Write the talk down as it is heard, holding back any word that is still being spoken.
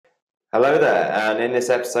Hello there, and in this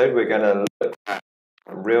episode, we're going to look at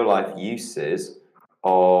real life uses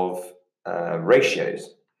of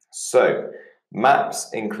ratios. So, maps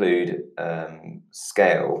include a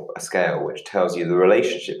scale which tells you the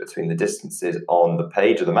relationship between the distances on the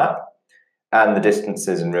page of the map and the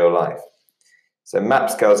distances in real life. So, map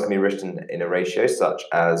scales can be written in a ratio such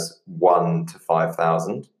as 1 to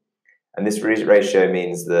 5,000, and this ratio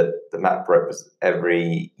means that the map represents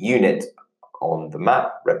every unit on the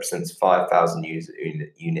map represents 5,000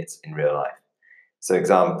 units in real life. So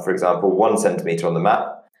for example, 1 centimetre on the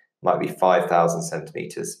map might be 5,000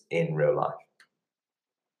 centimetres in real life.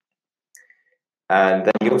 And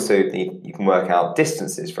then you can work out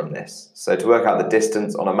distances from this. So to work out the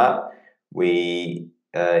distance on a map, we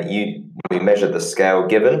measure the scale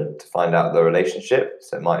given to find out the relationship.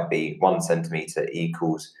 So it might be 1 centimetre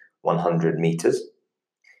equals 100 metres.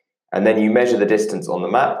 And then you measure the distance on the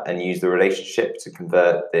map and use the relationship to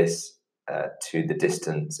convert this to the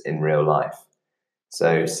distance in real life.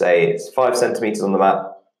 So say it's 5 centimetres on the map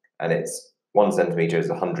and it's 1 centimetre is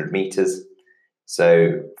 100 metres.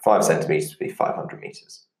 So 5 centimetres would be 500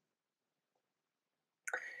 metres.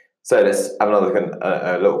 So let's have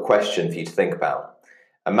a little question for you to think about.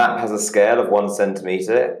 A map has a scale of 1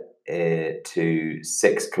 centimetre to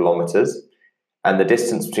 6 kilometres, and the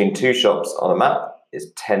distance between two shops on a map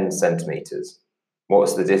is 10 centimetres.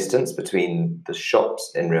 What's the distance between the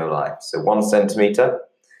shops in real life? So 1 centimetre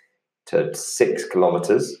to 6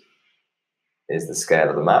 kilometres is the scale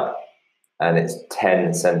of the map, and it's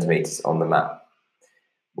 10 centimetres on the map.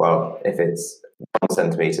 Well, if it's 1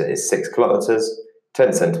 centimetre is 6 kilometres,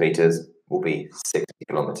 10 centimetres will be 60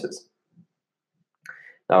 kilometres.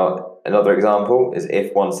 Now, another example is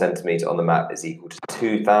if 1 centimetre on the map is equal to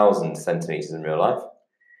 2,000 centimetres in real life,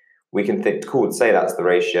 we can say that's the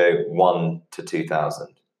ratio 1 to 2,000.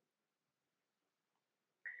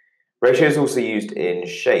 Ratio is also used in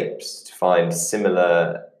shapes to find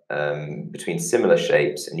between similar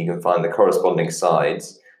shapes, and you can find the corresponding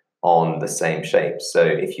sides on the same shape. So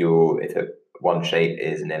if one shape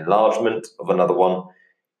is an enlargement of another one,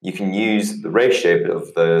 you can use the ratio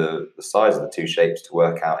of the sides of the two shapes to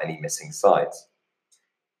work out any missing sides.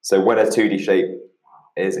 So when a 2D shape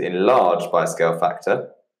is enlarged by a scale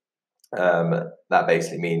factor, that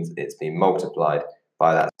basically means it's been multiplied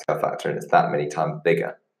by that scale factor and it's that many times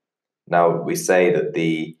bigger. Now we say that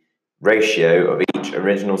the ratio of each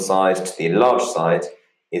original side to the enlarged side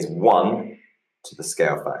is 1 to the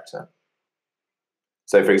scale factor.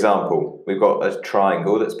 So for example, we've got a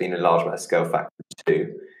triangle that's been enlarged by a scale factor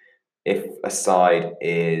 2. If a side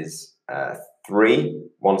is 3,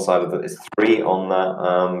 one side of it is 3 on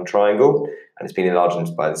that triangle, and it's been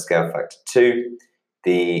enlarged by the scale factor 2,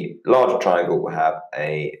 the larger triangle will have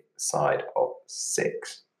a side of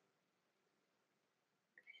 6.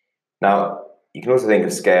 Now, you can also think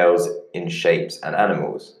of scales in shapes and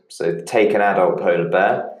animals. So take an adult polar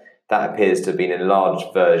bear. That appears to have been an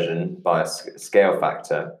enlarged version by a scale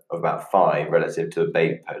factor of about 5 relative to a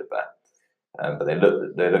baby polar bear. But they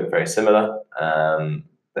look very similar.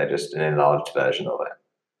 They're just an enlarged version of it.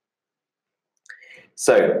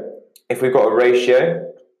 So if we've got a ratio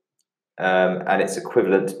and it's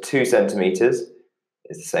equivalent to 2 centimetres,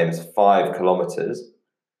 it's the same as 5 kilometres,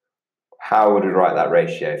 how would we write that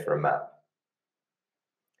ratio for a map?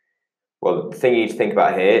 Well, the thing you need to think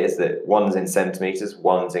about here is that one's in centimetres,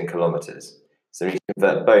 one's in kilometres. So we need to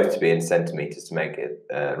convert both to be in centimetres to make it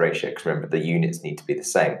a ratio, because remember, the units need to be the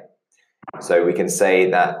same. So we can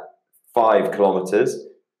say that 5 kilometres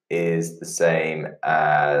is the same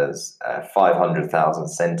as 500,000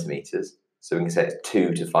 centimetres. So we can say it's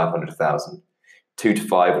 2 to 500,000. 2 to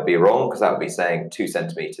 5 would be wrong, because that would be saying 2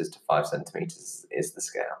 centimetres to 5 centimetres is the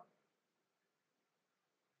scale.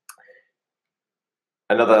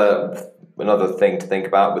 Another thing to think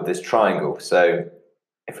about with this triangle. So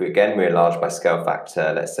if we're enlarged by scale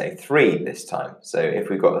factor, let's say 3 this time. So if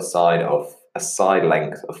we've got a side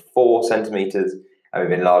length of 4 centimetres and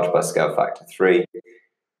we've enlarged by scale factor 3,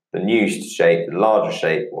 the new shape, the larger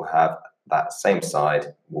shape, will have that same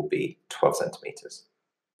side will be 12 centimetres.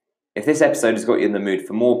 If this episode has got you in the mood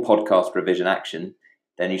for more podcast revision action,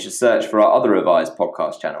 then you should search for our other revised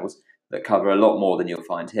podcast channels that cover a lot more than you'll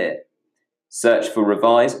find here. Search for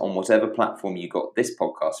Revise on whatever platform you got this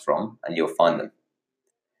podcast from, and you'll find them.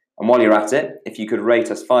 And while you're at it, if you could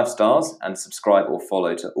rate us 5 stars and subscribe or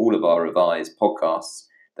follow to all of our Revise podcasts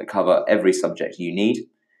that cover every subject you need,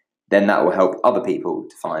 then that will help other people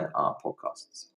to find our podcasts.